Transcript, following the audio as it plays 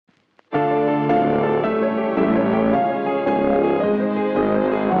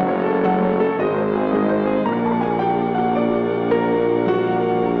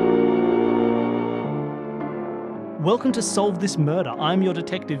Welcome to Solve This Murder. I'm your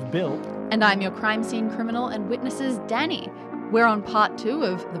detective, Bill. And I'm your crime scene criminal and witnesses, Danny. We're on part 2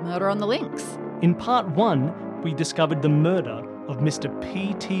 of The Murder on the Links. In part 1, we discovered the murder of Mr.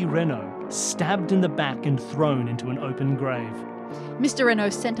 P.T. Renault, stabbed in the back and thrown into an open grave. Mr. Renault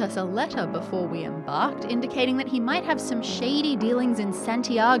sent us a letter before we embarked, indicating that he might have some shady dealings in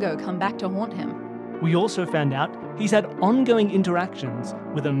Santiago come back to haunt him. We also found out he's had ongoing interactions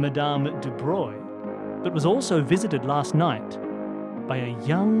with a Madame Dubreuil, but was also visited last night by a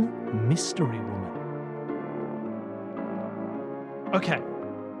young mystery woman. Okay,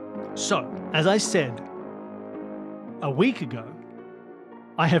 so, as I said a week ago,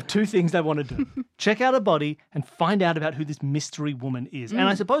 I have 2 things I want to do. Check out a body and find out about who this mystery woman is. And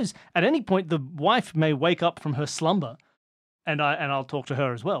I suppose at any point the wife may wake up from her slumber and I'll talk to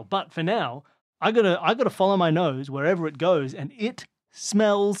her as well. But for now, I gotta follow my nose wherever it goes, and it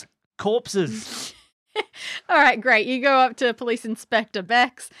smells corpses. All right, great. You go up to Police Inspector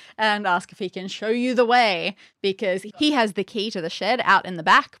Bex and ask if he can show you the way, because he has the key to the shed out in the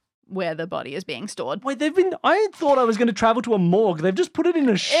back where the body is being stored. Wait, I thought I was going to travel to a morgue. They've just put it in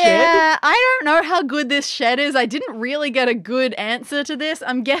a shed? Yeah, I don't know how good this shed is. I didn't really get a good answer to this.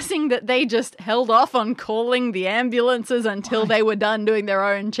 I'm guessing that they just held off on calling the ambulances until they were done doing their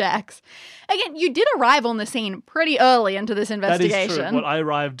own checks. Again, you did arrive on the scene pretty early into this investigation. That is true. I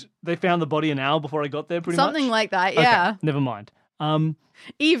arrived, they found the body an hour before I got there, pretty much? Something like that, yeah. Okay, never mind.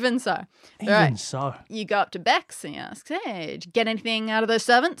 Even so. So. You go up to Bex and you ask, hey, did you get anything out of those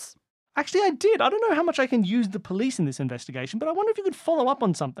servants? Actually, I did. I don't know how much I can use the police in this investigation, but I wonder if you could follow up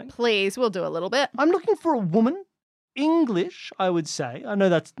on something. Please, we'll do a little bit. I'm looking for a woman. English, I would say. I know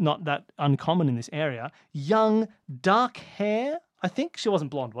that's not that uncommon in this area. Young, dark hair. I think she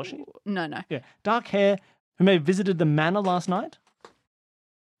wasn't blonde, was she? No. Yeah, dark hair, who may have visited the manor last night.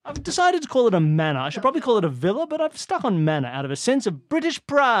 I've decided to call it a manor. I should probably call it a villa, but I've stuck on manor out of a sense of British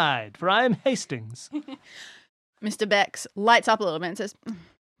pride, for I am Hastings. Mr. Bex lights up a little bit and says,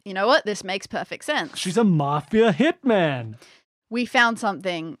 you know what? This makes perfect sense. She's a mafia hitman. We found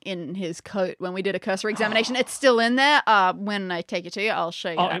something in his coat when we did a cursory examination. It's still in there. When I take it to you, I'll show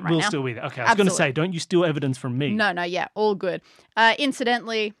you that right now. It will still be there. Okay, I was going to say, don't you steal evidence from me. No, yeah, all good.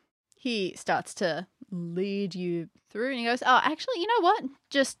 Incidentally, he starts to lead you through and he goes, oh, actually, you know what?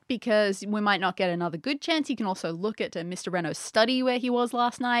 Just because we might not get another good chance, you can also look at Mr. Renault's study where he was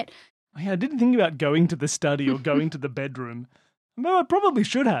last night. Yeah, I didn't think about going to the study or going to the bedroom. No, I probably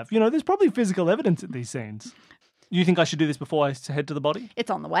should have. You know, there's probably physical evidence at these scenes. You think I should do this before I head to the body? It's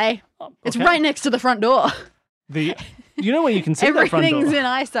on the way. Oh, okay. It's right next to the front door. You know where you can see that front door? Everything's in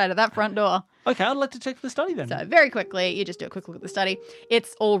eyesight of that front door. Okay, I'd like to check the study then. So very quickly, you just do a quick look at the study.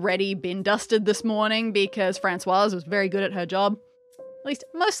 It's already been dusted this morning because Francoise was very good at her job. At least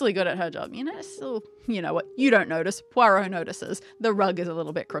mostly good at her job. You know, still, you know what? You don't notice. Poirot notices. The rug is a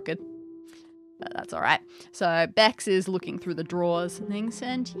little bit crooked. But that's all right. So Bex is looking through the drawers and things,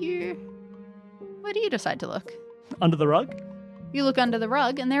 and where do you decide to look? Under the rug? You look under the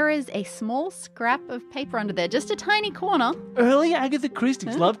rug, and there is a small scrap of paper under there, just a tiny corner. Early Agatha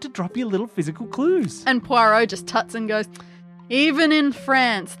Christie's love to drop you little physical clues. And Poirot just tuts and goes, even in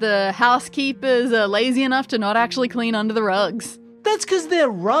France, the housekeepers are lazy enough to not actually clean under the rugs. That's because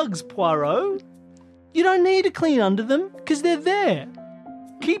they're rugs, Poirot. You don't need to clean under them, because they're there,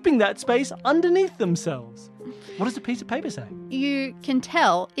 keeping that space underneath themselves. What does the piece of paper say? You can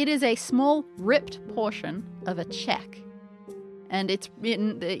tell it is a small ripped portion of a check. And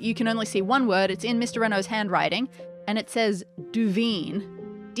you can only see one word. It's in Mr. Renault's handwriting, and it says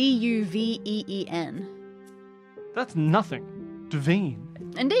Duveen. Duveen. That's nothing.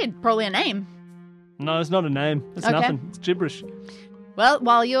 Duveen. Indeed, probably a name. No, it's not a name. It's nothing. It's gibberish. Well,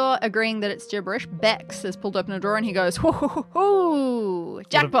 while you're agreeing that it's gibberish, Bex has pulled open a drawer and he goes, hoo,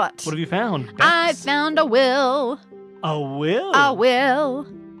 jackpot. What have you found, Bex? I found a will. A will? A will.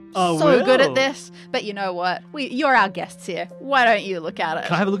 A so will? good at this. But you know what? You're our guests here. Why don't you look at it?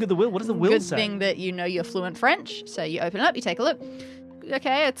 Can I have a look at the will? What does the will Good say? Good thing that you know you're fluent French. So you open it up, you take a look.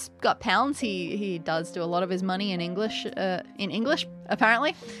 Okay, it's got pounds. He does do a lot of his money in English,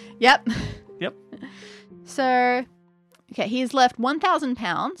 apparently. Yep. So, okay, he's left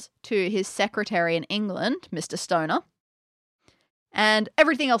 £1,000 to his secretary in England, Mr. Stoner, and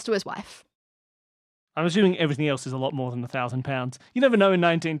everything else to his wife. I'm assuming everything else is a lot more than £1,000. You never know in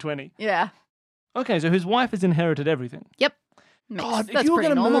 1920. Yeah. Okay, so his wife has inherited everything. Yep. God, That's if you were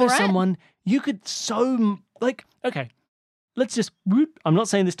going to normal, murder right? someone, you could okay, let's just, I'm not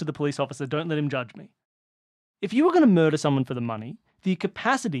saying this to the police officer, don't let him judge me. If you were going to murder someone for the money, the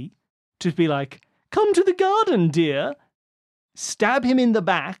capacity to be like, come to the garden, dear, stab him in the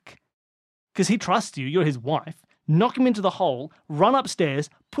back, because he trusts you, you're his wife, knock him into the hole, run upstairs,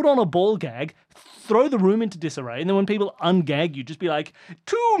 put on a ball gag, throw the room into disarray, and then when people ungag you, just be like,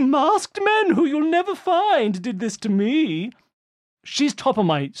 2 masked men who you'll never find did this to me. She's top of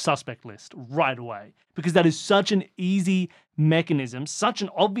my suspect list right away because that is such an easy mechanism, such an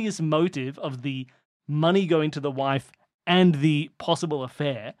obvious motive of the money going to the wife and the possible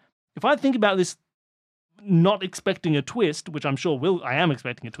affair. If I think about this not expecting a twist, which I am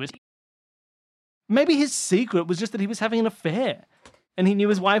expecting a twist, maybe his secret was just that he was having an affair and he knew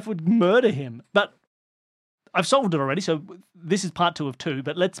his wife would murder him. But I've solved it already, so this is part 2 of 2,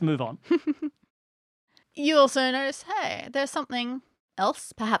 but let's move on. You also notice, hey, there's something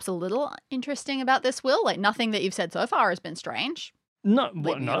else, perhaps a little interesting about this will. Like, nothing that you've said so far has been strange. No,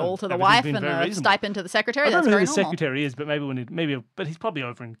 Leaving no. it all to the Everything's wife been and very the reasonable. stipend to the secretary. I don't That's know who very the normal. secretary is, but but he's probably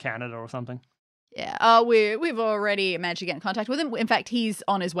over in Canada or something. Yeah, we've already managed to get in contact with him. In fact, he's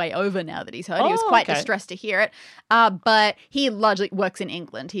on his way over now that he's heard. He was quite distressed to hear it. But he largely works in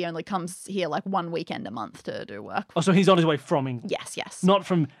England. He only comes here like 1 weekend a month to do work. Oh, so he's on his way from England. Yes. Not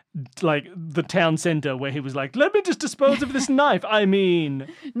from, like, the town centre where he was like, let me just dispose of this knife. I mean...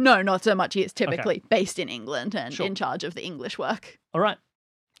 No, not so much. He is typically based in England and Sure. in charge of the English work. All right.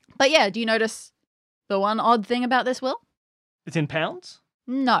 But yeah, do you notice the one odd thing about this will? It's in pounds?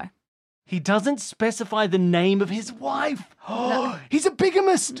 No. He doesn't specify the name of his wife. No. He's a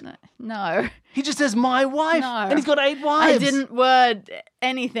bigamist. No. He just says, my wife. No. And he's got 8 wives. I didn't word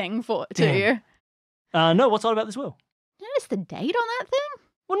anything to Damn. you. No, what's odd about this will? Notice the date on that thing?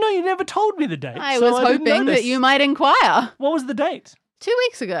 Well, no, you never told me the date. I so was didn't hoping that notice. you might inquire. What was the date? 2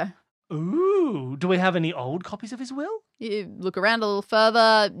 weeks ago. Ooh, do we have any old copies of his will? You look around a little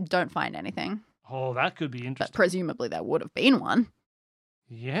further, don't find anything. Oh, that could be But interesting. presumably there would have been one.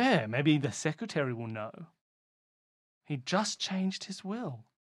 Yeah, maybe the secretary will know. He just changed his will.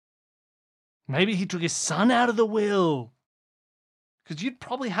 Maybe he took his son out of the will. Because you'd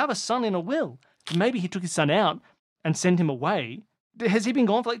probably have a son in a will. Maybe he took his son out and sent him away. Has he been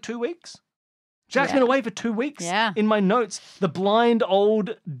gone for like 2 weeks? Jack's Yeah. been away for 2 weeks. Yeah. In my notes, the blind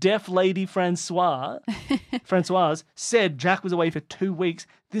old deaf lady Francoise said Jack was away for 2 weeks.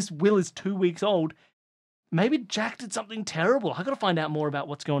 This will is 2 weeks old. Maybe Jack did something terrible. I got to find out more about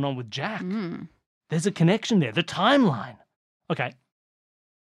what's going on with Jack. There's a connection there. The timeline. Okay.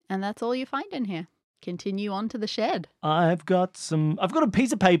 And that's all you find in here. Continue on to the shed. I've got a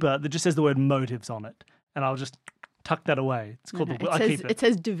piece of paper that just says the word motives on it, and I'll just tuck that away. It's called the will. I keep it. It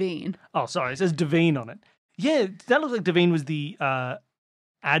says Devine. Oh, sorry. It says Devine on it. Yeah, that looks like Devine was the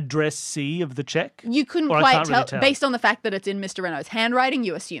addressee of the check. You couldn't Or I quite can't tell. really tell. Based on the fact that it's in Mr. Renault's handwriting,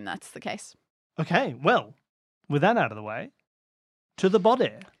 you assume that's the case. Okay, well, with that out of the way, to the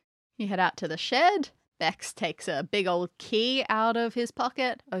body. You head out to the shed. Bex takes a big old key out of his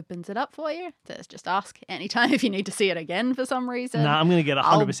pocket, opens it up for you, says just ask anytime if you need to see it again for some reason. Nah, I'm going to get 100%.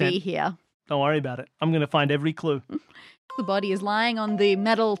 I'll be here. Don't worry about it. I'm going to find every clue. The body is lying on the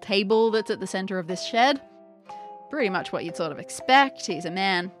metal table that's at the center of this shed. Pretty much what you'd sort of expect. He's a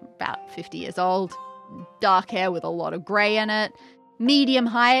man, about 50 years old, dark hair with a lot of grey in it, medium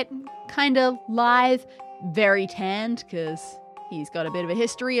height, kind of lithe, very tanned because he's got a bit of a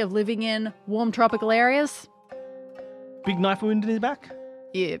history of living in warm tropical areas. Big knife wound in his back?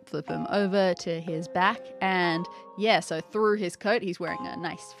 You flip him over to his back, and yeah, so through his coat, he's wearing a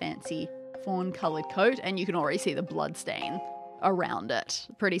nice fancy fawn-coloured coat, and you can already see the blood stain around it.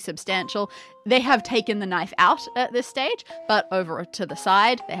 Pretty substantial. They have taken the knife out at this stage, but over to the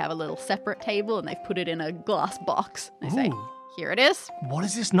side, they have a little separate table, and they've put it in a glass box. They say, Ooh. here it is. What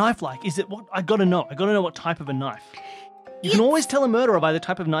is this knife like? Is it what? I gotta know. I gotta know what type of a knife. You can always tell a murderer by the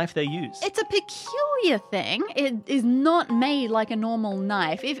type of knife they use. It's a peculiar thing. It is not made like a normal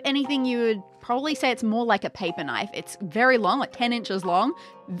knife. If anything, you would probably say it's more like a paper knife. It's very long, like 10 inches long,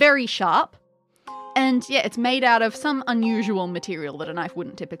 very sharp. And yeah, it's made out of some unusual material that a knife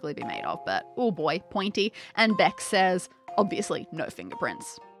wouldn't typically be made of, but oh boy, pointy. And Bex says, obviously, no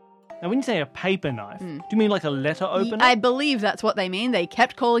fingerprints. Now, when you say a paper knife, do you mean like a letter opener? I believe that's what they mean. They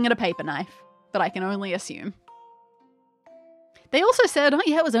kept calling it a paper knife, but I can only assume. They also said, oh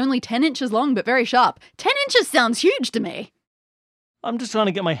yeah, it was only 10 inches long, but very sharp. 10 inches sounds huge to me. I'm just trying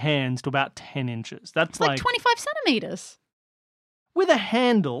to get my hands to about 10 inches. That's It's like 25 centimeters. with a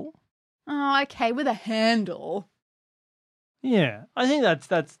handle. Oh, okay, with a handle. Yeah, I think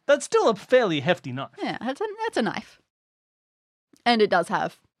that's still a fairly hefty knife. Yeah, that's a knife. And it does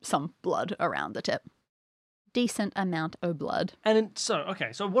have some blood around the tip. Decent amount of blood. And so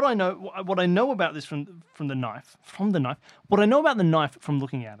what I know about this from the knife, what I know about the knife from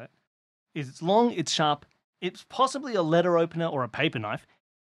looking at it is it's long, it's sharp, it's possibly a letter opener or a paper knife.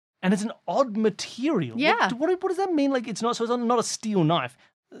 And it's an odd material. Yeah. What does that mean? Like, it's not not a steel knife.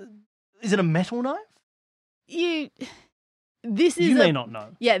 Is it a metal knife? This is you may not know.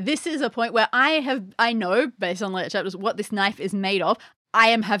 Yeah, this is a point where I know, based on later chapters, what this knife is made of. I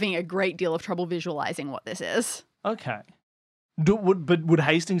am having a great deal of trouble visualizing what this is. Okay. Would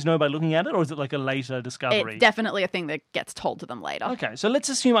Hastings know by looking at it, or is it like a later discovery? It's definitely a thing that gets told to them later. Okay, so let's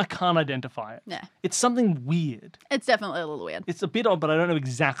assume I can't identify it. Yeah. It's something weird. It's definitely a little weird. It's a bit odd, but I don't know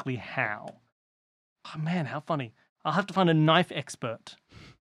exactly how. Oh man, how funny. I'll have to find a knife expert.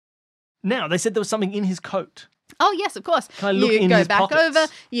 Now, they said there was something in his coat. Oh, yes, of course. Can I look in go his back pockets? over,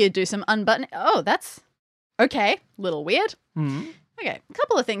 you do some unbuttoning. Oh, that's okay. Little weird. Hmm. Okay, a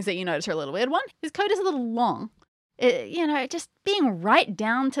couple of things that you notice are a little weird. One, his coat is a little long. Just being right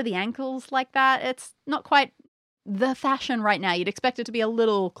down to the ankles like that, it's not quite the fashion right now. You'd expect it to be a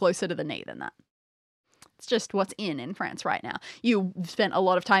little closer to the knee than that. It's just what's in France right now. You spent a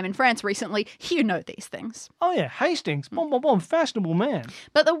lot of time in France recently. You know these things. Oh yeah, Hastings. Fashionable man.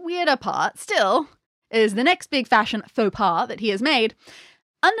 But the weirder part still is the next big fashion faux pas that he has made.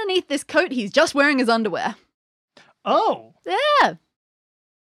 Underneath this coat, he's just wearing his underwear. Oh. Yeah.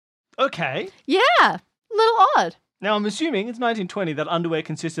 Okay. Yeah. Little odd. Now, I'm assuming it's 1920 that underwear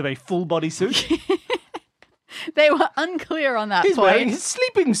consists of a full body suit. They were unclear on that He's point. wearing his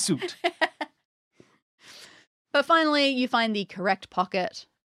sleeping suit. But finally, you find the correct pocket.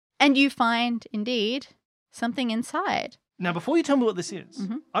 And you find, indeed, something inside. Now, before you tell me what this is,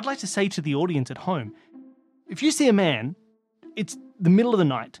 I'd like to say to the audience at home, if you see a man, it's the middle of the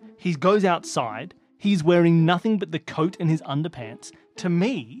night, he goes outside, he's wearing nothing but the coat and his underpants. To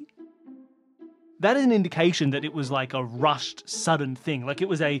me, that is an indication that it was like a rushed, sudden thing. Like it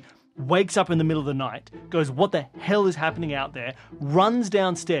was wakes up in the middle of the night, goes, what the hell is happening out there, runs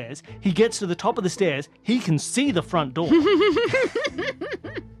downstairs, he gets to the top of the stairs, he can see the front door.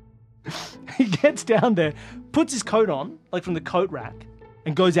 He gets down there, puts his coat on, like from the coat rack,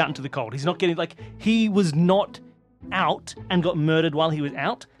 and goes out into the cold. He's not getting, he was not out and got murdered while he was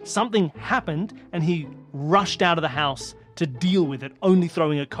out. Something happened and he rushed out of the house to deal with it, only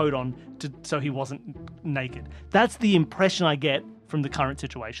throwing a coat on so he wasn't naked. That's the impression I get from the current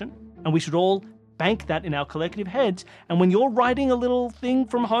situation, and we should all bank that in our collective heads. And when you're writing a little thing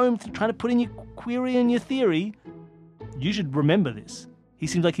from home, trying to put in your query and your theory, you should remember this. He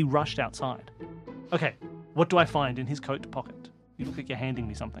seems like he rushed outside. Okay, what do I find in his coat pocket? You look like you're handing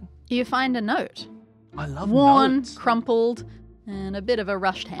me something. You find a note. I love Worn, notes. crumpled, and a bit of a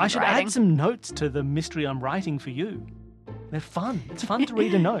rushed handwriting. I should add some notes to the mystery I'm writing for you. They're fun. It's fun to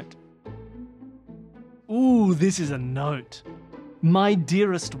read a note. Ooh, this is a note. My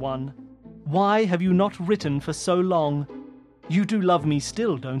dearest one, why have you not written for so long? You do love me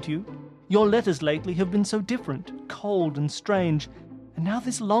still, don't you? Your letters lately have been so different, cold and strange, and now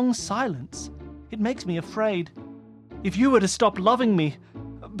this long silence. It makes me afraid. If you were to stop loving me,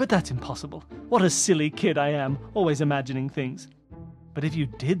 but that's impossible. What a silly kid I am, always imagining things. But if you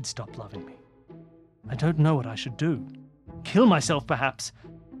did stop loving me, I don't know what I should do. Kill myself, perhaps.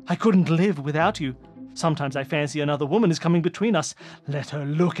 I couldn't live without you. Sometimes I fancy another woman is coming between us. Let her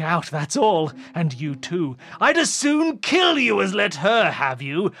look out, that's all. And you too. I'd as soon kill you as let her have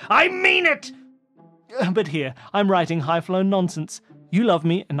you. I mean it! But here, I'm writing high-flown nonsense. You love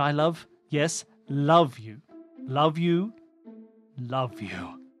me, and I love, yes, love you. Love you. Love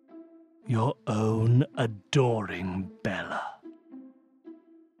you. Your own adoring Bella.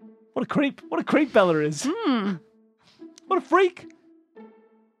 What a creep. What a creep Bella is. What a freak.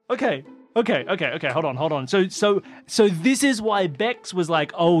 Okay, hold on. So this is why Bex was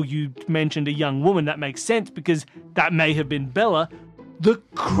like, oh, you mentioned a young woman, that makes sense, because that may have been Bella. The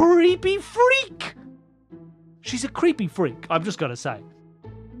creepy freak! She's a creepy freak, I've just got to say.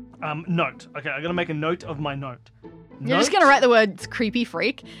 Note. Okay, I'm going to make a note of my note. You're just going to write the words creepy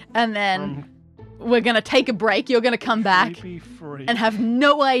freak, and then we're going to take a break. You're going to come back Creepy freak. and have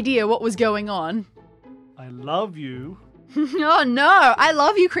no idea what was going on. I love you. Oh no, I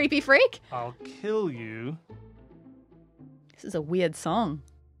love you, creepy freak. I'll kill you. This is a weird song.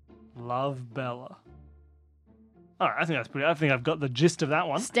 Love Bella. All right, I think I've got the gist of that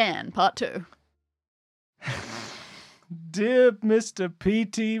one. Stan, part 2. Dear Mr.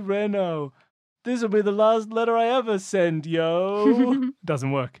 P.T. Renault, this will be the last letter I ever send, yo.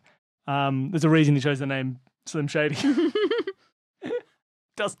 Doesn't work. There's a reason he chose the name Slim Shady.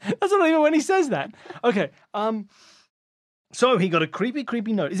 That's not even when he says that. Okay, so he got a creepy,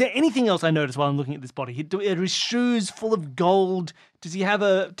 creepy note. Is there anything else I noticed while I'm looking at this body? Are his shoes full of gold? Does he have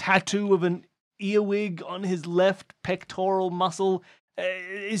a tattoo of an earwig on his left pectoral muscle?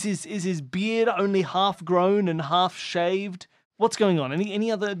 Is his beard only half grown and half shaved? What's going on? Any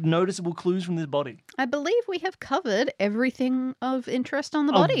other noticeable clues from this body? I believe we have covered everything of interest on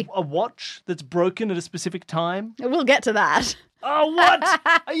the body. A watch that's broken at a specific time? We'll get to that. Oh, what?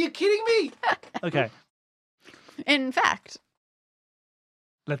 Are you kidding me? Okay, In fact,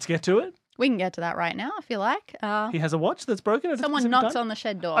 let's get to it. we can get to that right now if you like. He has a watch that's broken at a Someone specific knocks time? on the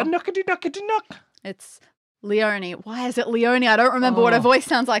shed door. A knockety-knockety-knock. It's Leonie. Why is it Leonie? I don't remember what her voice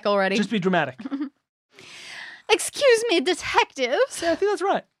sounds like already. Just be dramatic. Excuse me, detectives. Yeah, I think that's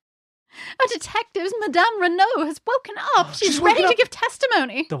right. Detectives, Madame Renault has woken up. She's She's woken ready to up. give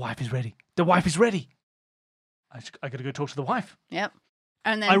testimony. The wife is ready. The wife is ready. I got to go talk to the wife. Yep.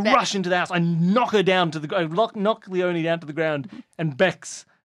 And then I Beck- rush into the house. I knock her down to the ground. Knock Leonie down to the ground and Bex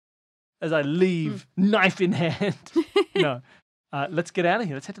as I leave, knife in hand. No. Let's get out of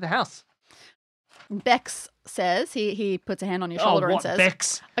here. Let's head to the house. Bex says, he puts a hand on your shoulder what, and says,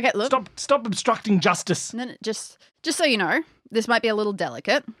 Bex? okay, look. Stop obstructing justice. And then just so you know, this might be a little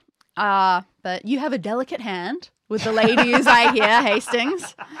delicate, but you have a delicate hand with the ladies, I hear,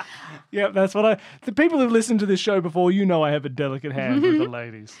 Hastings. Yeah, that's what the people who've listened to this show before, you know I have a delicate hand with the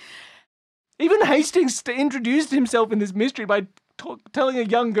ladies. Even Hastings introduced himself in this mystery by telling a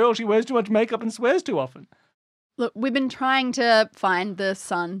young girl she wears too much makeup and swears too often. Look, we've been trying to find the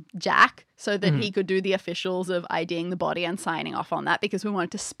son, Jack, so that he could do the officials of IDing the body and signing off on that because we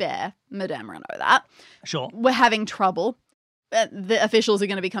wanted to spare Madame Renault that. Sure. We're having trouble. The officials are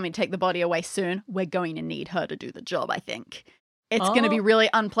going to be coming to take the body away soon. We're going to need her to do the job, I think. It's going to be really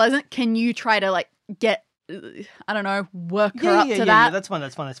unpleasant. Can you try to, get, I don't know, work her up to that? Yeah, that's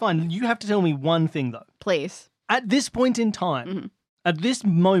fine. You have to tell me one thing, though. Please. At this point in time, at this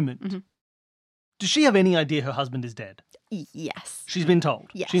moment, does she have any idea her husband is dead? Yes. She's been told.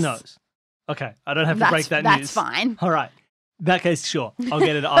 Yes. She knows. Okay, I don't have to break that news. That's fine. All right. In that case, sure. I'll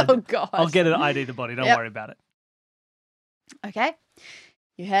get it. Oh, God. I'll get it. ID the body. Don't worry about it. Okay.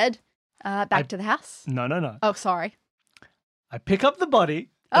 You head back to the house? No. Oh, sorry. I pick up the body.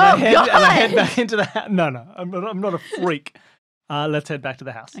 Oh, and I head God. back into the house. No, I'm not a freak. Let's head back to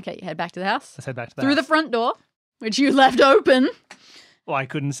the house. Okay, you head back to the house. Let's head back to the Through the house. front door, which you left open. Well, I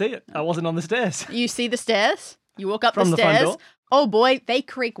couldn't see it. I wasn't on the stairs. You see the stairs. You walk up From the the front stairs. door? Oh, boy, they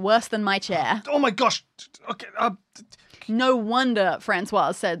creak worse than my chair. Oh my gosh. Okay. No wonder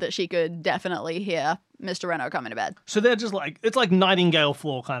Francoise said that she could definitely hear Mr. Renault coming to bed. So they're just it's like Nightingale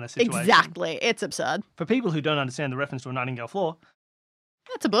floor kind of situation. Exactly. It's absurd. For people who don't understand the reference to a Nightingale floor,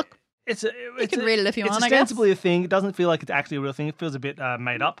 That's a book. you can read it if you want, I It's guess. ostensibly a thing. It doesn't feel like it's actually a real thing. It feels a bit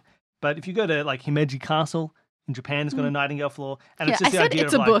made up. But if you go to Himeji Castle in Japan, it's got a Nightingale floor, and Yeah, it's just I the said idea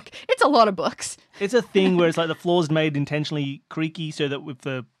it's of a book. It's a lot of books. It's a thing where it's like the floor's made intentionally creaky so that if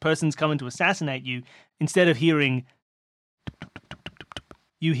the person's coming to assassinate you, instead of hearing,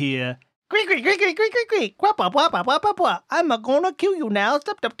 you hear creak creak creak creak creak creak creak wah, wah, wah, wah, wah, wah, wah. I'm gonna kill you now.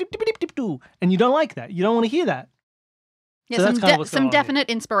 Stop, stop, dip, dip, dip, dip, dip. And you don't like that. You don't want to hear that. Yeah, So that's kind of what's going some on here. definite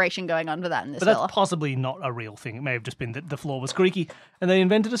inspiration going on for that in this But that's fella. possibly not a real thing. It may have just been that the floor was creaky, and they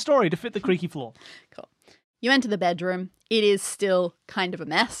invented a story to fit the creaky floor. Cool. You enter the bedroom. It is still kind of a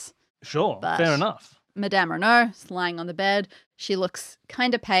mess. Sure, But- fair enough. Madame Renault is lying on the bed. She looks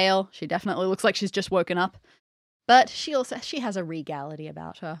kind of pale. She definitely looks like she's just woken up. But she has a regality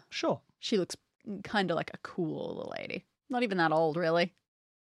about her. Sure. She looks kind of like a cool little lady. Not even that old, really.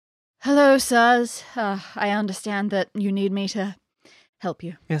 Hello, sirs. I understand that you need me to help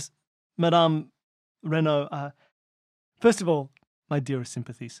you. Yes, Madame Renault. First of all, my dearest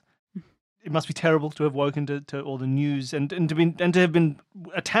sympathies. It must be terrible to have woken to all the news and to have been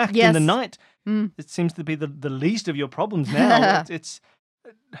attacked in the Yes. night. Mm. It seems to be the least of your problems now. it's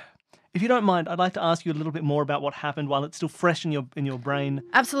if you don't mind, I'd like to ask you a little bit more about what happened while it's still fresh in your brain.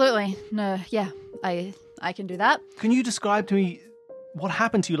 Absolutely. No, yeah, I can do that. Can you describe to me what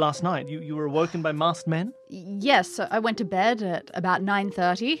happened to you last night? You were awoken by masked men? Yes, so I went to bed at about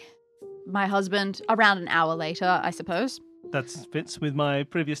 9:30. My husband, around an hour later, I suppose. That fits with my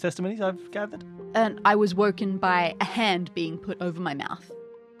previous testimonies, I've gathered. And I was woken by a hand being put over my mouth.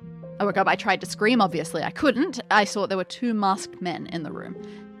 I woke up, I tried to scream, obviously. I couldn't. I saw there were two masked men in the room.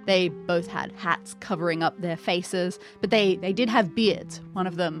 They both had hats covering up their faces, but they did have beards. One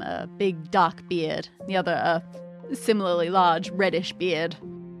of them a big dark beard, the other a similarly large reddish beard.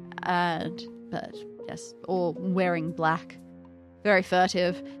 But yes, all wearing black. Very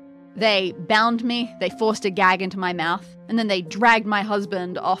furtive. They bound me, they forced a gag into my mouth, and then they dragged my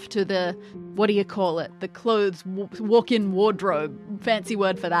husband off to the, what do you call it, the clothes walk-in wardrobe, fancy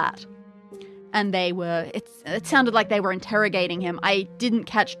word for that. And they were, it sounded like they were interrogating him. I didn't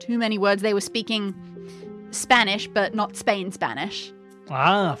catch too many words. They were speaking Spanish, but not Spain Spanish.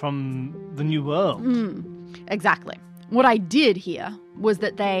 Ah, from the New World. Exactly. What I did hear was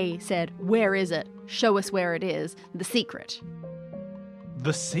that they said, "Where is it? Show us where it is. The secret."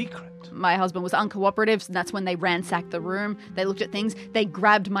 The secret? My husband was uncooperative, so that's when they ransacked the room. They looked at things. They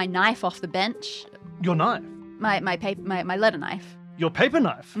grabbed my knife off the bench. Your knife? My letter knife. Your paper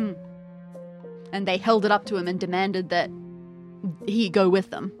knife? And they held it up to him and demanded that he go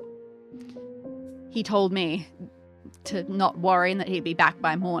with them. He told me to not worry and that he'd be back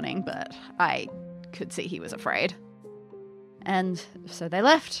by morning, but I could see he was afraid. And so they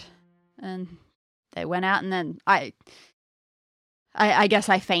left, and they went out, and then I guess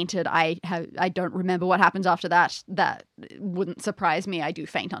I fainted. I don't remember what happens after that. That wouldn't surprise me. I do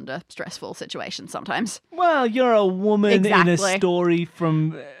faint under stressful situations sometimes. Well, you're a woman in a Exactly. story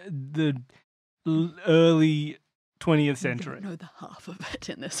from the early 20th century. I don't know the half of it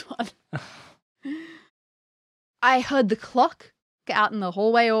in this one. I heard the clock out in the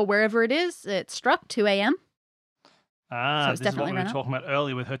hallway or wherever it is. It struck 2 a.m. Ah, So it's this is what definitely we were run out. talking about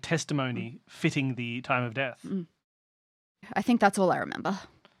earlier with her testimony fitting the time of death. I think that's all I remember.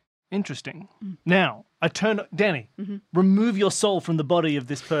 Interesting. Now, Danny, remove your soul from the body of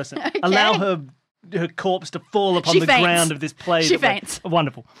this person. Okay. Allow her corpse to fall upon She the faints. ground of this play. She that we're- faints.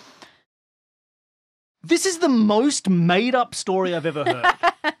 Wonderful. This is the most made-up story I've ever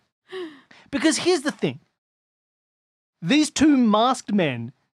heard. Because here's the thing. These two masked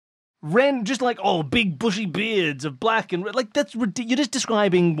men ran just like, big bushy beards of black and red. Like, that's you're just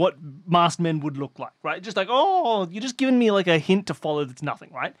describing what masked men would look like, right? Just like, you're just giving me like a hint to follow that's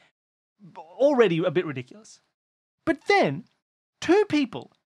nothing, right? Already a bit ridiculous. But then, two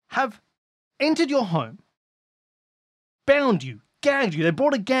people have entered your home, bound you, gagged you. They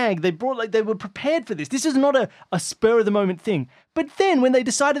brought a gag. They were prepared for this. This is not a spur of the moment thing. But then when they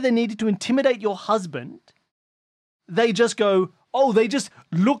decided they needed to intimidate your husband, they just go, they just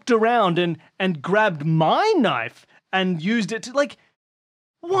looked around and grabbed my knife and used it to, like,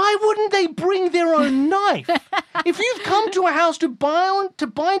 why wouldn't they bring their own knife? If you've come to a house to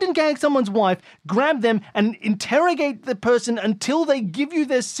bind and gag someone's wife, grab them and interrogate the person until they give you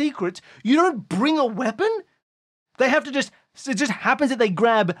their secrets, you don't bring a weapon? They have to it just happens that they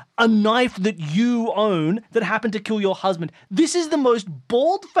grab a knife that you own that happened to kill your husband. This is the most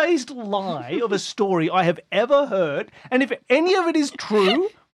bald-faced lie of a story I have ever heard. And if any of it is true,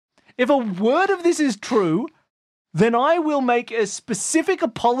 if a word of this is true, then I will make a specific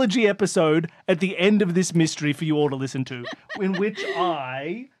apology episode at the end of this mystery for you all to listen to, in which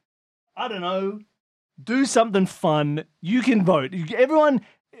I don't know, do something fun. You can vote. Everyone...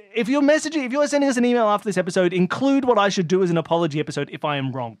 If you're sending us an email after this episode, include what I should do as an apology episode if I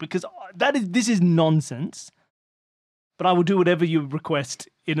am wrong, because this is nonsense. But I will do whatever you request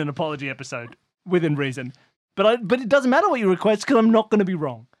in an apology episode within reason. But it doesn't matter what you request because I'm not going to be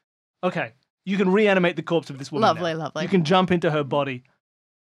wrong. Okay, you can reanimate the corpse of this woman. Lovely, now. lovely. You can jump into her body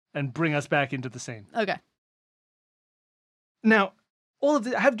and bring us back into the scene. Okay. Now, all of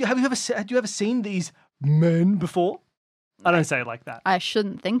the, have you ever seen these men before? I don't say it like that. I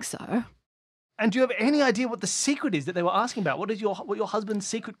shouldn't think so. And do you have any idea what the secret is that they were asking about? What your husband's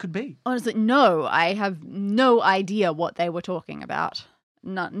secret could be? Honestly, no. I have no idea what they were talking about.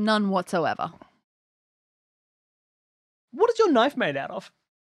 None whatsoever. What is your knife made out of?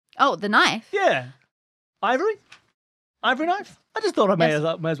 Oh, the knife? Yeah. Ivory? Ivory knife? I just thought I may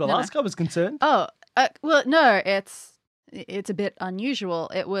as well No. ask. I was concerned. Oh, well, no, it's a bit unusual.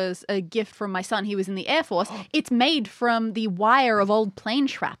 It was a gift from my son. He was in the Air Force. It's made from the wire of old plane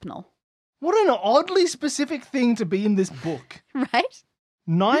shrapnel. What an oddly specific thing to be in this book. Right?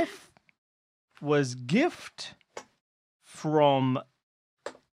 Knife was gift from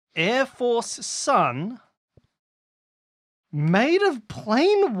Air Force son made of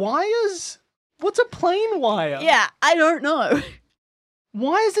plane wires? What's a plane wire? Yeah, I don't know.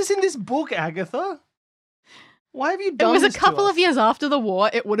 Why is this in this book, Agatha? Why have you It done was a this to couple us? of years after the war.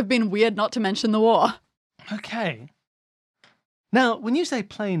 It would have been weird not to mention the war. Okay. Now, when you say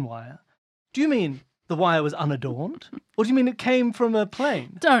plane wire, do you mean the wire was unadorned? Or do you mean it came from a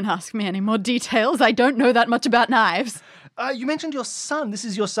plane? Don't ask me any more details. I don't know that much about knives. You mentioned your son. This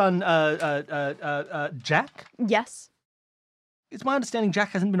is your son, Jack? Yes. It's my understanding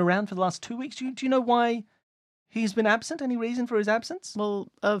Jack hasn't been around for the last 2 weeks. Do you know why he's been absent? Any reason for his absence? Well,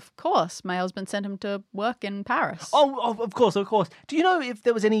 of course. My husband sent him to work in Paris. Oh, of course, of course. Do you know if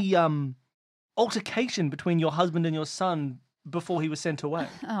there was any altercation between your husband and your son before he was sent away?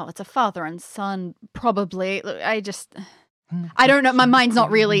 Oh, it's a father and son, probably. Look, I don't know. My mind's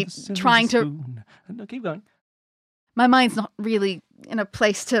not really trying to... No, keep going. My mind's not really in a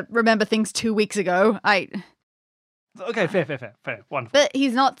place to remember things 2 weeks ago. Okay, fair. Wonderful. But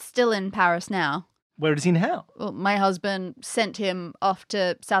he's not still in Paris now. Where is he now? Well, my husband sent him off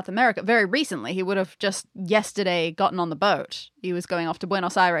to South America very recently. He would have just yesterday gotten on the boat. He was going off to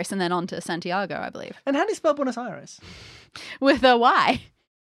Buenos Aires and then on to Santiago, I believe. And how do you spell Buenos Aires? With a Y.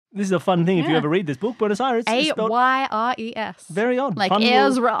 This is a fun thing if you Yeah. ever read this book. Buenos Aires is spelled Ayres. very odd. Like Fun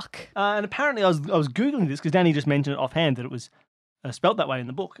Ayers little- Rock. And apparently I was Googling this because Danny just mentioned it offhand that it was spelt that way in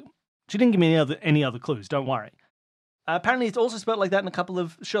the book. She didn't give me any other clues, don't worry. Apparently it's also spelt like that in a couple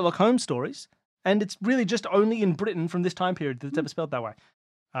of Sherlock Holmes stories. And it's really just only in Britain from this time period that it's ever spelled that way.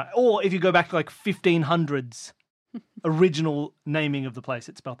 Or if you go back to like 1500s, original naming of the place,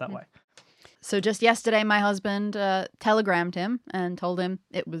 it's spelled that way. So just yesterday, my husband telegrammed him and told him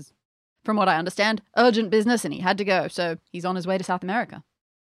it was, from what I understand, urgent business and he had to go. So he's on his way to South America.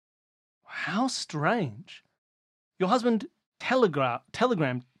 How strange. Your husband telegrammed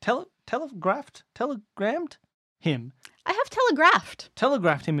him. I have telegraphed.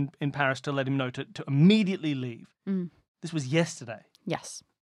 In Paris to let him know to immediately leave. Mm. This was yesterday. Yes.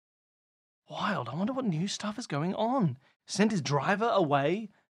 Wild. I wonder what new stuff is going on. Sent his driver away.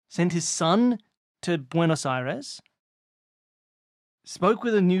 Sent his son to Buenos Aires. Spoke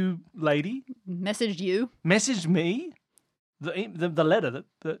with a new lady. Messaged you. Messaged me. The letter that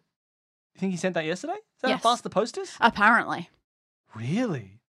you think he sent that yesterday? Is that Yes. how fast the post is? Apparently.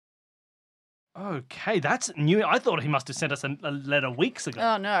 Really? Okay, that's new. I thought he must have sent us a letter weeks ago.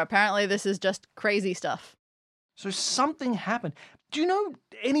 Oh, no. Apparently this is just crazy stuff. So something happened. Do you know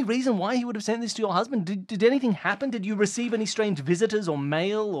any reason why he would have sent this to your husband? Did anything happen? Did you receive any strange visitors or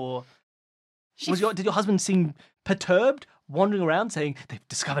mail? Or did your husband seem perturbed, wandering around saying, "They've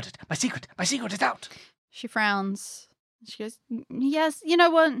discovered it. My secret is out"? She frowns. She goes, yes, you know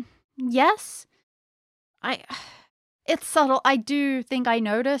what? Yes. It's subtle. I do think I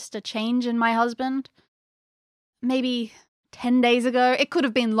noticed a change in my husband. Maybe 10 days ago. It could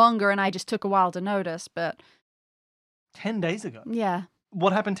have been longer and I just took a while to notice, but 10 days ago? yeah.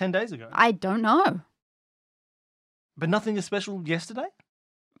 What happened 10 days ago? I don't know. But nothing is special yesterday?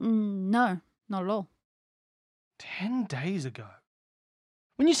 No, not at all. 10 days ago?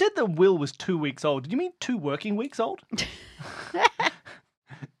 When you said the will was 2 weeks old, did you mean 2 working weeks old?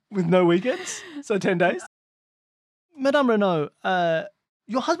 With no weekends? So 10 days? Madame Renaud,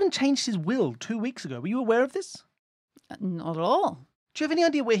 your husband changed his will 2 weeks ago. Were you aware of this? Not at all. Do you have any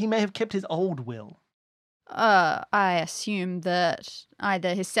idea where he may have kept his old will? I assume that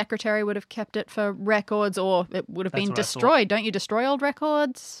either his secretary would have kept it for records or it would have That's been what I thought. destroyed. Don't you destroy old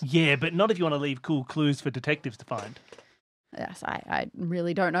records? Yeah, but not if you want to leave cool clues for detectives to find. Yes, I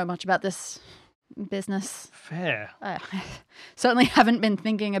really don't know much about this business. Fair. I certainly haven't been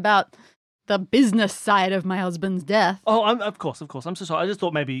thinking about the business side of my husband's death. Oh, of course. I'm so sorry. I just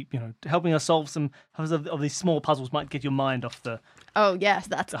thought maybe, helping us solve some of these small puzzles might get your mind off the... Oh, yes,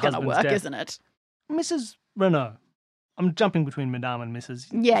 that's The going to husband's work, death. isn't it? Mrs. Renaud. I'm jumping between Madame and Mrs.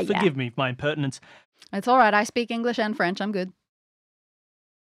 Yeah. Forgive me for my impertinence. It's all right. I speak English and French. I'm good.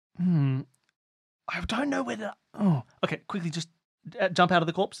 I don't know whether... Oh, okay, quickly just jump out of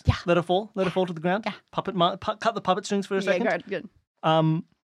the corpse. Yeah. Let her fall to the ground. Yeah. Cut the puppet strings for a second. Yeah, good.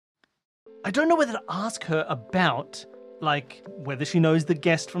 I don't know whether to ask her about, like, whether she knows the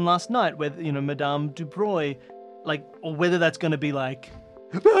guest from last night, whether, Madame Dubreuil, like, or whether that's going to be, like...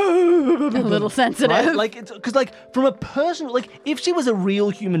 A little sensitive. Right? Like, it's because, like, from a personal, like, if she was a real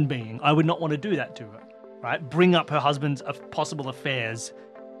human being, I would not want to do that to her, right? Bring up her husband's possible affairs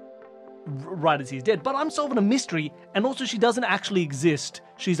right as he's dead. But I'm solving a mystery, and also she doesn't actually exist.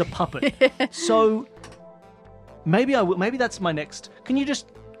 She's a puppet. So maybe I will. Maybe that's my next. Can you just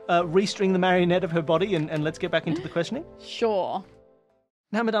restring the marionette of her body, and let's get back into the questioning? Sure.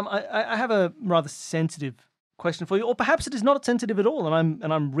 Now, Madame, I have a rather sensitive question for you, or perhaps it is not sensitive at all, and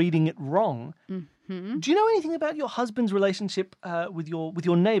I'm reading it wrong. Mm-hmm. Do you know anything about your husband's relationship with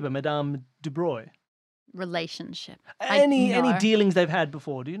your neighbour, Madame Dubreuil? Relationship. Any No. dealings they've had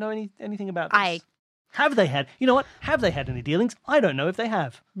before? Do you know anything about this? I- Have they had? You know what? Have they had any dealings? I don't know if they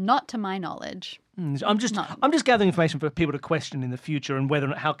have. Not to my knowledge. I'm just No. gathering information for people to question in the future and whether or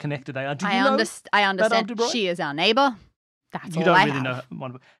not how connected they are. Do you I know? understand. Dubreuil? She is our neighbour. That's You all don't I really have. know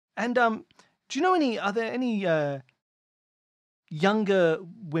one. And do you know are there any younger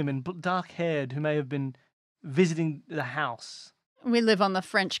women, dark-haired, who may have been visiting the house? We live on the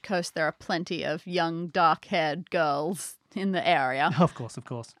French coast. There are plenty of young, dark-haired girls in the area. Of course.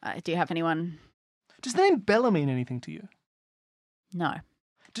 Do you have anyone? Does the name Bella mean anything to you? No.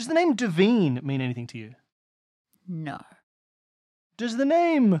 Does the name Devine mean anything to you? No. Does the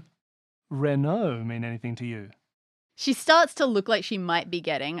name Renaud mean anything to you? She starts to look like she might be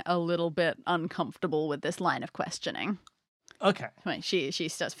getting a little bit uncomfortable with this line of questioning. Okay. When she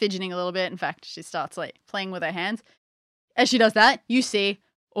starts fidgeting a little bit. In fact, she starts like playing with her hands. As she does that, you see,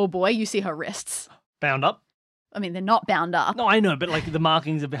 oh boy, you see her wrists. Bound up? I mean, they're not bound up. No, I know, but like the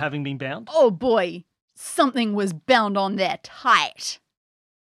markings of having been bound. Oh boy, something was bound on there tight.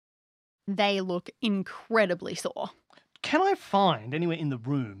 They look incredibly sore. Can I find anywhere in the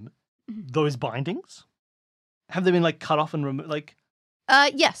room those bindings? Have they been like cut off and removed? Like,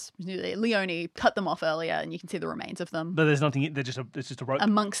 Yes. Leonie cut them off earlier, and you can see the remains of them. but there's nothing. It's just a rope.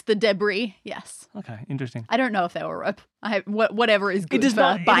 Amongst the debris, yes. Okay, interesting. I don't know if they were rope. Whatever is good It is for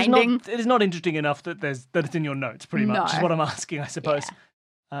not binding. It is not interesting enough that it's in your notes. Pretty much is No. what I'm asking, I suppose.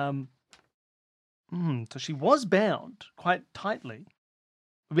 So she was bound quite tightly.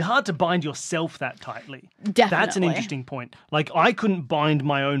 It'd be hard to bind yourself that tightly. Definitely. That's an interesting point. Like, I couldn't bind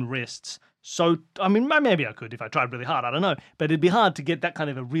my own wrists. So, I mean, maybe I could if I tried really hard. I don't know. But it'd be hard to get that kind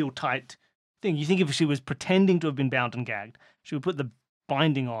of a real tight thing. You think if she was pretending to have been bound and gagged, she would put the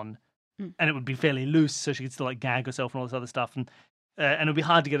binding on and it would be fairly loose so she could still like gag herself and all this other stuff. And it would be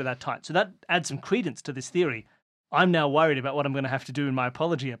hard to get it that tight. So that adds some credence to this theory. I'm now worried about what I'm going to have to do in my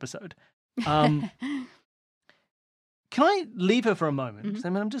apology episode. Can I leave her for a moment? I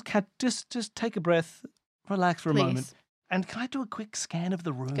mean, just take a breath, relax for a moment. Please. And can I do a quick scan of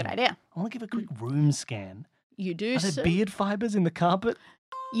the room? Good idea. I want to give a quick room scan. You do Are so. there beard fibers in the carpet?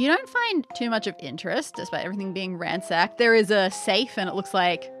 You don't find too much of interest, despite everything being ransacked. There is a safe, and it looks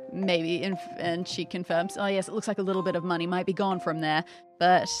like maybe, and she confirms, oh yes, it looks like a little bit of money might be gone from there,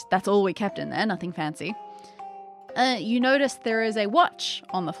 but that's all we kept in there, nothing fancy. You notice there is a watch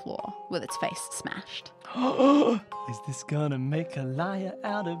on the floor with its face smashed. Is this gonna make a liar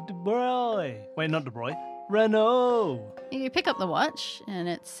out of De Broglie? Wait, not De Broglie. Renault. You pick up the watch, and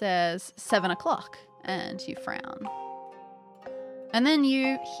it says 7 o'clock, and you frown. And then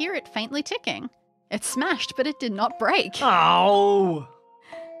you hear it faintly ticking. It's smashed, but it did not break. Oh!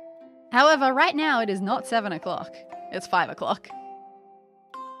 However, right now it is not 7 o'clock. It's 5 o'clock.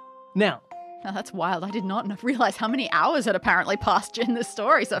 Now, That's wild. I did not realize how many hours had apparently passed in this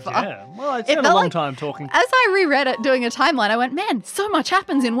story so far. yeah. Well, I It spent a felt long like- time talking. As I reread it doing a timeline, I went, man, so much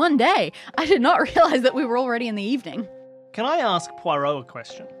happens in one day. I did not realize that we were already in the evening. Can I ask Poirot a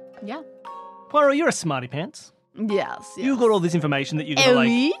question? Yeah. Poirot, you're a smarty pants. Yes. You've got all this information that you're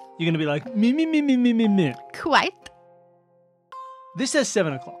gonna be like me. Quite. This says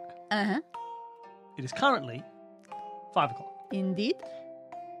 7 o'clock. Uh-huh. It is currently 5 o'clock. Indeed.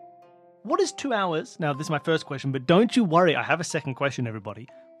 What is 2 hours? Now, this is my first question, but don't you worry. I have a second question, everybody.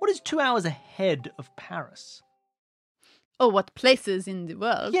 What is 2 hours ahead of Paris? Oh, what places in the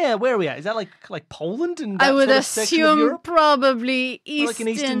world? Yeah, where are we at? Is that like Poland? And I that would sort of section of assume Europe? probably Or like in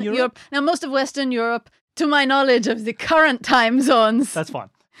Eastern Europe? Europe. Now, most of Western Europe, to my knowledge of the current time zones, That's fine.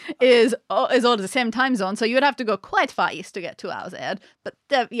 is all the same time zone. So you would have to go quite far east to get 2 hours ahead. But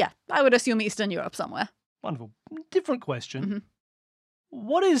yeah, I would assume Eastern Europe somewhere. Wonderful. Different question. Mhm.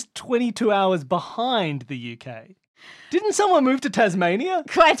 What is 22 hours behind the UK? Didn't someone move to Tasmania?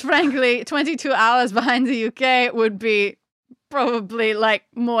 Quite frankly, 22 hours behind the UK would be probably like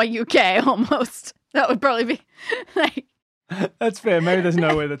more UK almost. That would probably be like, That's fair. Maybe there's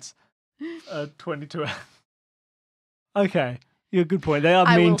nowhere that's 22 hours. Okay. Yeah, good point. They are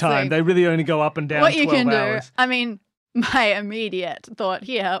I will mean time. say, They really only go up and down what you 12 can do. hours. I mean, my immediate thought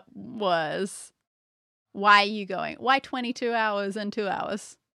here was, why are you going? Why 22 hours and 2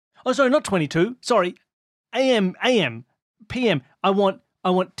 hours? Oh, sorry, not 22. Sorry. AM, PM. I want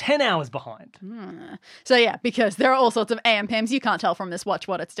 10 hours behind. So yeah, because there are all sorts of AM PMs. You can't tell from this watch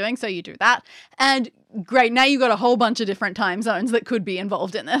what it's doing, so you do that. And great, now you've got a whole bunch of different time zones that could be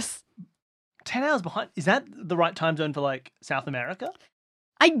involved in this. 10 hours behind? Is that the right time zone for like South America?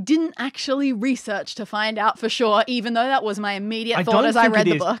 I didn't actually research to find out for sure, even though that was my immediate thought don't as I think read it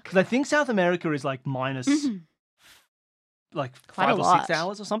the is, book. because I think South America is like minus like Quite 5 a or 6 lot.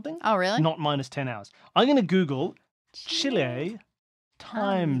 hours or something. Oh, really? Not minus 10 hours. I'm going to Google Chile time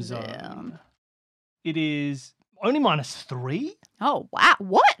Time zone. zone. It is only -3? Oh, wow.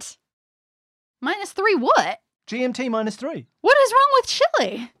 What? -3 what? GMT -3. What is wrong with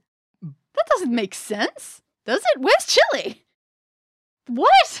Chile? That doesn't make sense. Does it? Where's Chile?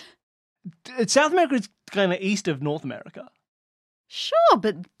 What? South America is kind of east of North America. Sure,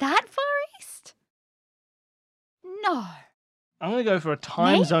 but that far east? No. I'm going to go for a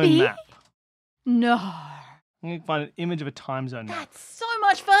time zone Maybe. map. No. I'm going to find an image of a time zone map. That's so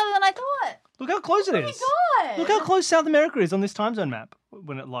much further than I thought. Look how close it Oh is. my god. Look how close South America is on this time zone map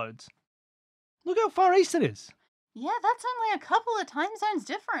when it loads. Look how far east it is. Yeah, that's only a couple of time zones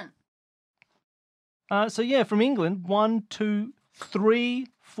different. So yeah, from England, 1, 2, 3,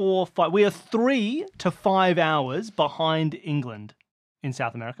 4, 5. We are 3 to 5 hours behind England in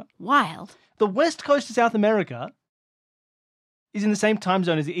South America. Wild. The west coast of South America is in the same time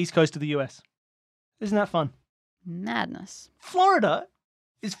zone as the east coast of the US. Isn't that fun? Madness. Florida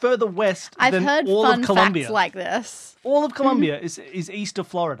is further west I've than heard all fun of Colombia. facts like this. All of Colombia is east of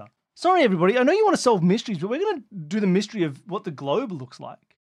Florida. Sorry, everybody. I know you want to solve mysteries, but we're going to do the mystery of what the globe looks like.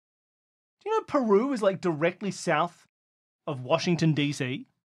 Do you know Peru is like directly south of Washington, D.C.?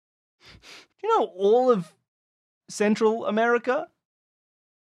 Do you know all of Central America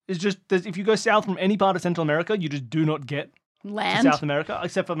is just, if you go south from any part of Central America, you just do not get to Land. South America,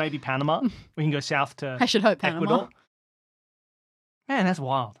 except for maybe Panama. We can go south to I should hope Panama. Ecuador. Man, that's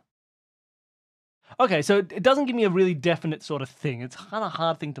wild. Okay, so it doesn't give me a really definite sort of thing. It's kind of a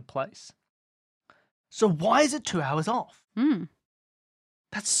hard thing to place. So why is it 2 hours off? Hmm.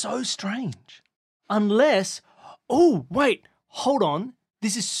 That's so strange. Unless, oh, wait, hold on.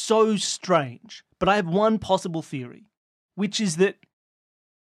 This is so strange. But I have one possible theory, which is that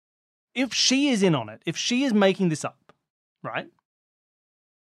if she is in on it, if she is making this up, right?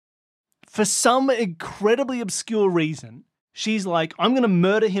 For some incredibly obscure reason, she's like, I'm going to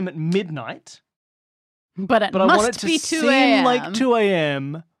murder him at midnight, But but I want it must to be 2 seem a.m. like 2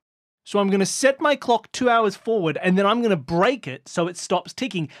 a.m., so I'm going to set my clock 2 hours forward, and then I'm going to break it so it stops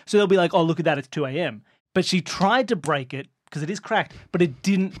ticking. So they'll be like, oh, look at that, it's 2 a.m. But she tried to break it because it is cracked, but it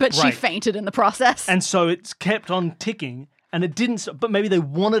didn't But she break. fainted in the process. And so it's kept on ticking, and it didn't stop. But maybe they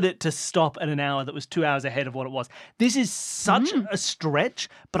wanted it to stop at an hour that was 2 hours ahead of what it was. This is such a stretch,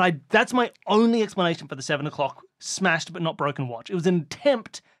 but that's my only explanation for the 7 o'clock smashed but not broken watch. It was an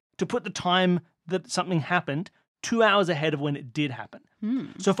attempt to put the time that something happened 2 hours ahead of when it did happen.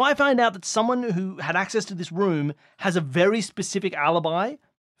 So if I find out that someone who had access to this room has a very specific alibi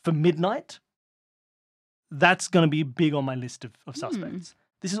for midnight, that's going to be big on my list of suspects.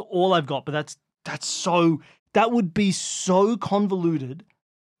 This is all I've got, but that would be so convoluted,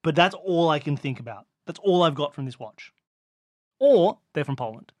 but that's all I can think about. That's all I've got from this watch. Or they're from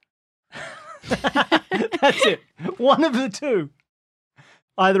Poland. That's it. One of the two.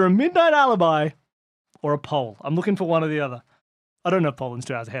 Either a midnight alibi or a Pole. I'm looking for one or the other. I don't know if Poland's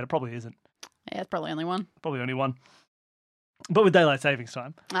 2 hours ahead. It probably isn't. Yeah, it's probably only one. Probably only one. But with daylight savings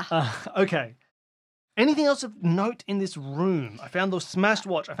time. Okay. Anything else of note in this room? I found the smashed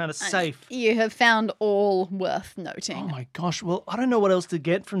watch. I found a safe. You have found all worth Oh noting. my gosh. Well, I don't know what else to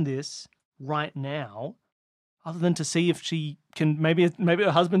get from this right now other than to see if she can, maybe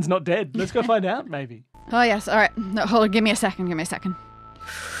her husband's not dead. Let's go find out, maybe. Oh, yes. All right. No, hold on. Give me a second.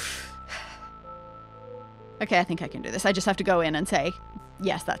 Okay, I think I can do this. I just have to go in and say,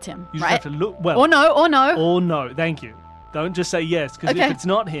 yes, that's him, You just right? have to look, well. Or no. Or no, thank you. Don't just say yes, because Okay. if it's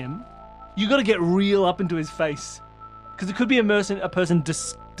not him, you got to get real up into his face. Because it could be a person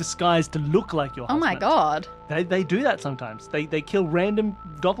disguised to look like your Oh husband. my God. They do that sometimes. They kill random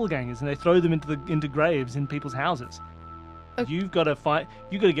doppelgangers and they throw them into graves in people's houses. Okay. You've got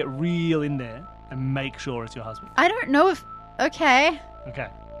to get real in there and make sure it's your husband. I don't know if... Okay. Okay.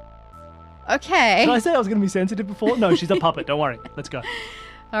 Okay. Did I say I was going to be sensitive before? No, she's a puppet. Don't worry. Let's go.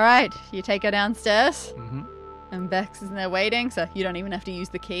 All right. You take her downstairs. Mm-hmm. And Bex is in there waiting, so you don't even have to use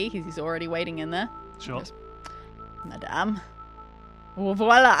the key because he's already waiting in there. Sure. Just, Madame. Oh,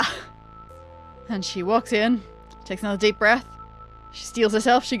 voila. And she walks in, takes another deep breath. She steels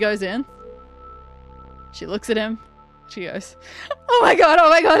herself. She goes in. She looks at him. She goes, oh my God,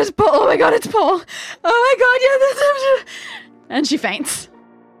 it's Paul. Oh my God, it's Paul. Oh my God, yeah, that's him. And she faints.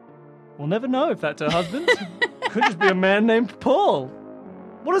 We'll never know if that's her husband. Could just be a man named Paul.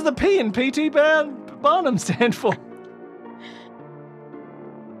 What does the P in P.T. Barnum stand for?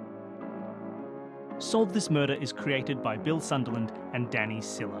 Solve This Murder is created by Bill Sunderland and Danny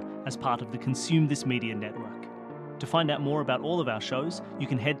Siller as part of the Consume This Media network. To find out more about all of our shows, you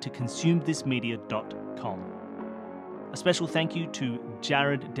can head to consumethismedia.com. A special thank you to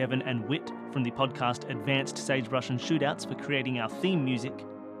Jared, Devon and Whit from the podcast Advanced Sagebrush and Shootouts for creating our theme music.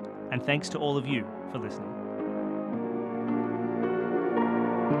 And thanks to all of you for listening.